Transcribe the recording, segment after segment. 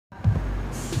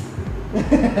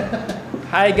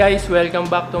Hi guys, welcome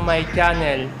back to my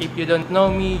channel. If you don't know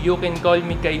me, you can call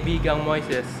me Kaibigang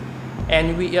Moises.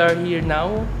 And we are here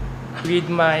now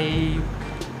with my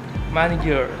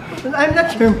manager. I'm not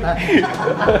your manager.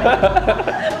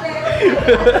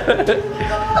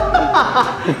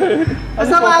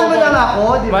 Kasamahan mo lang ako,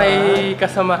 di ba? May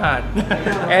kasamahan.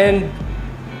 And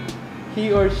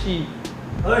he or she,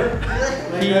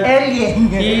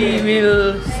 he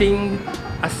will sing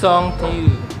a song to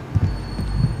you.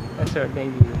 Yes sir, thank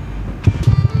you.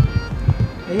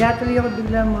 Kaya tuloy ako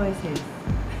bigla, Moises.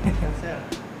 Yes sir.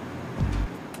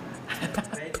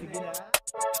 Sige na.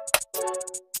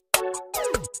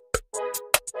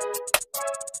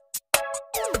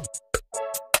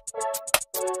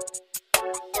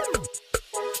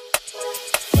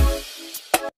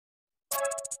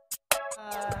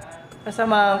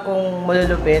 Kasama kong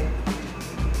malulupit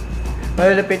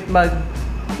mag...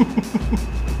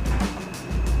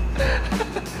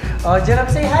 Oh, Jerome,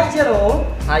 say hi, Jerome!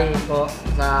 Hi po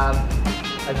sa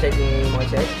website ni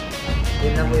Moises.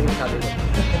 Yun lang po yung masabi ko.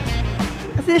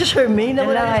 Kasi Charmaine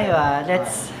naman lang kayo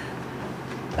let's...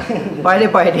 Party!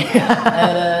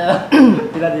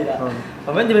 Dila.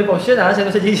 Mamaya hindi may post yun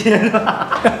sino sa GC na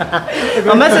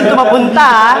Mamaya saan ito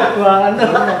mapunta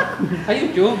Sa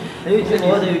YouTube. Sa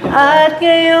YouTube. At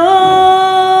ngayon,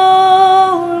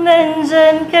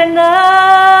 nandyan ka na,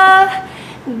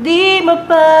 di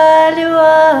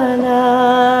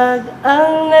mapaliwanag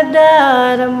ang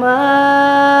nadarama.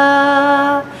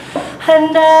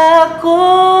 Handa ako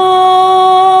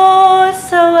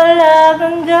sa walang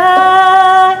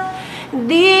hanggan,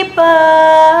 di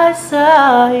paasahin,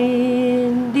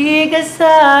 di ka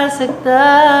sasaktan.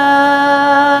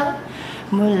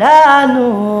 Mula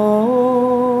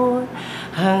noon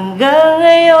hanggang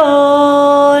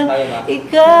ngayon,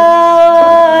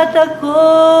 ikaw at ako.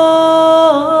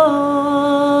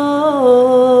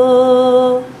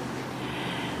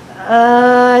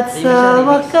 At sa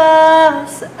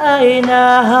wakas ay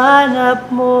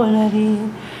nahanap mo na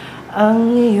rin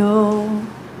ang iyong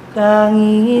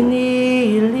tanging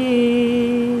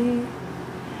hinihiling.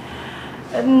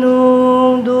 At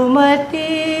nung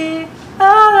dumating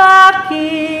ang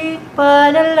aking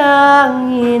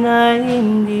panalangin ay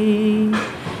hindi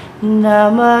na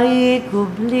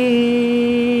maikubli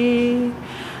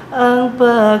ang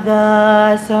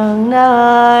pag-asang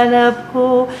nahanap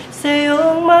ko sa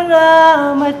iyong mga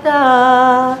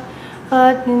mata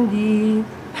at hindi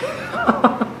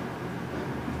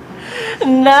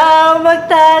na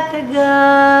magtatagal.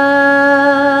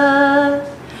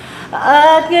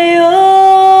 At ngayon,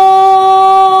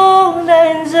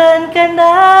 nandyan ka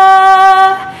na,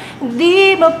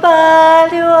 di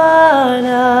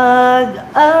mapaliwanag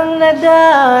ang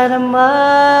nadarama.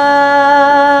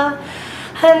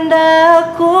 Handa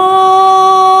ako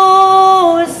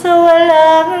sa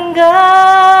walang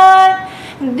hanggan,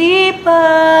 di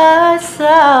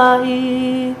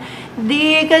paasahin,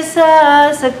 di ka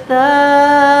sasaktan.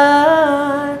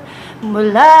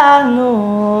 Mula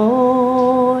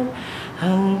noon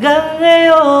hanggang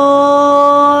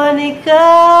ngayon,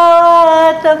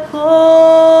 ikaw at ako.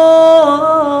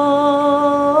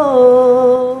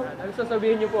 Ano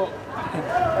sasabihin niyo po?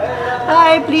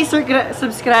 Hi, please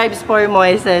subscribe for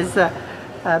Moises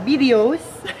videos.